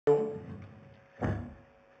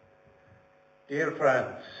Dear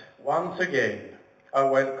friends, once again, I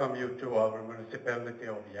welcome you to our municipality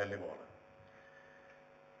of Gällivare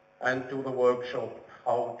and to the workshop,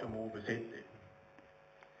 How to Move a City.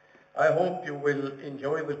 I hope you will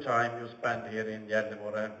enjoy the time you spend here in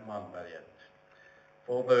Gällivare and Malmberget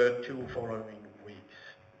for the 2 following weeks.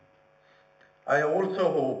 I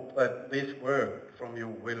also hope that this work from you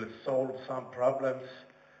will solve some problems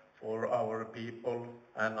for our people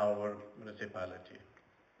and our municipality.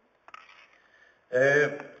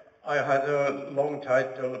 I had a long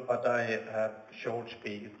title, but I have short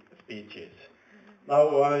speeches.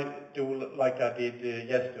 Now I do like I did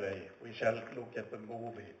yesterday. We shall look at the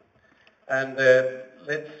movie. And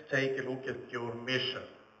let's take a look at your mission.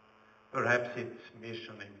 Perhaps it's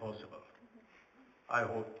mission impossible. I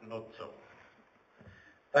hope not so.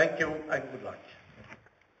 Thank you and good luck.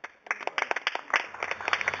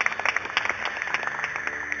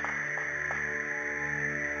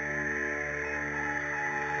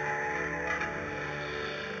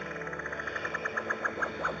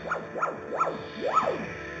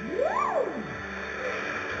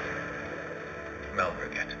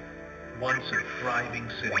 Malmberget, once a thriving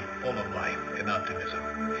city full of life and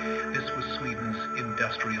optimism. This was Sweden's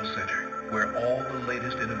industrial center, where all the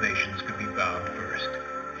latest innovations could be found first.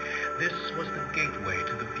 This was the gateway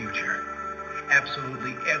to the future.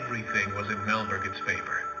 Absolutely everything was in Malmberget's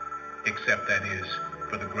favor, except, that is,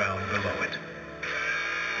 for the ground below it.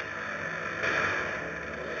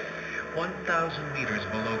 1,000 meters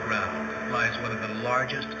below ground lies one of the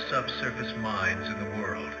largest subsurface mines in the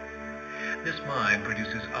world. This mine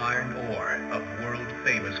produces iron ore of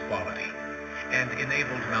world-famous quality and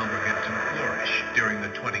enabled Malmberget to flourish during the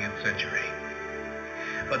 20th century.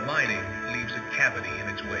 But mining leaves a cavity in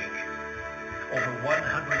its wake. Over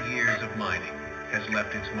 100 years of mining has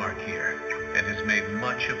left its mark here and has made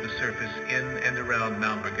much of the surface in and around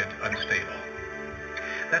Malmberget unstable.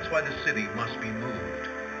 That's why the city must be moved,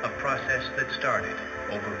 a process that started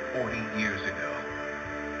over 40 years ago.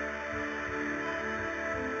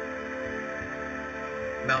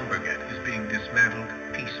 Malmberget is being dismantled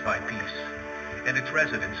piece by piece, and its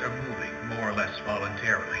residents are moving more or less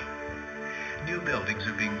voluntarily. New buildings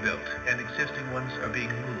are being built, and existing ones are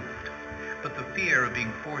being moved. But the fear of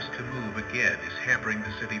being forced to move again is hampering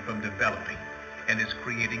the city from developing, and is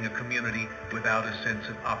creating a community without a sense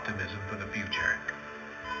of optimism for the future.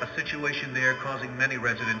 A situation there causing many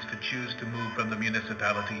residents to choose to move from the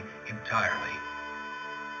municipality entirely.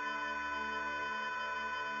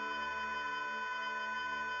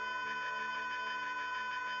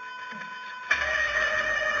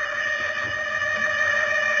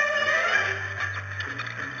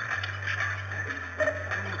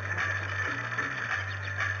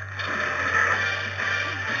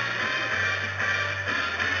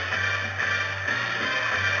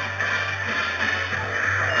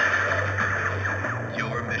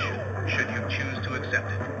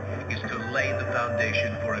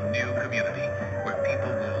 Foundation for a new community where people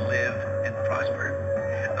will live and prosper.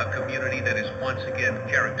 A community that is once again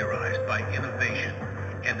characterized by innovation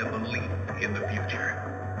and a belief in the future.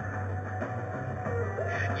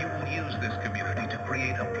 You will use this community to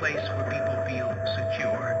create a place where people feel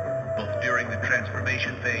secure, both during the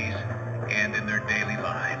transformation phase and in their daily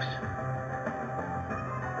lives.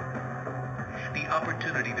 The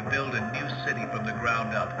opportunity to build a new city from the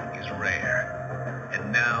ground up is rare.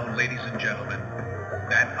 And now, ladies and gentlemen,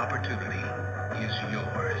 that opportunity is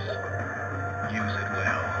yours. Use it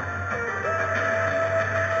well.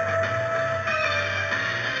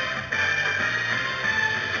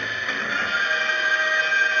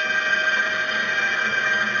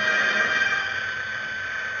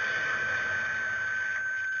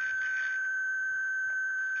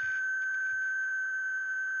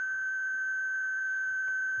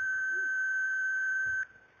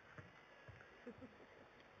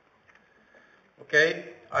 Okay,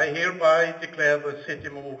 I hereby declare the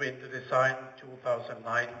CityMove Interdesign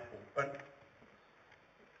 2009 open.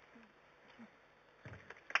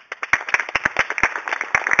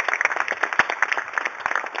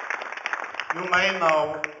 You may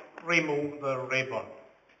now remove the ribbon.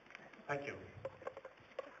 Thank you.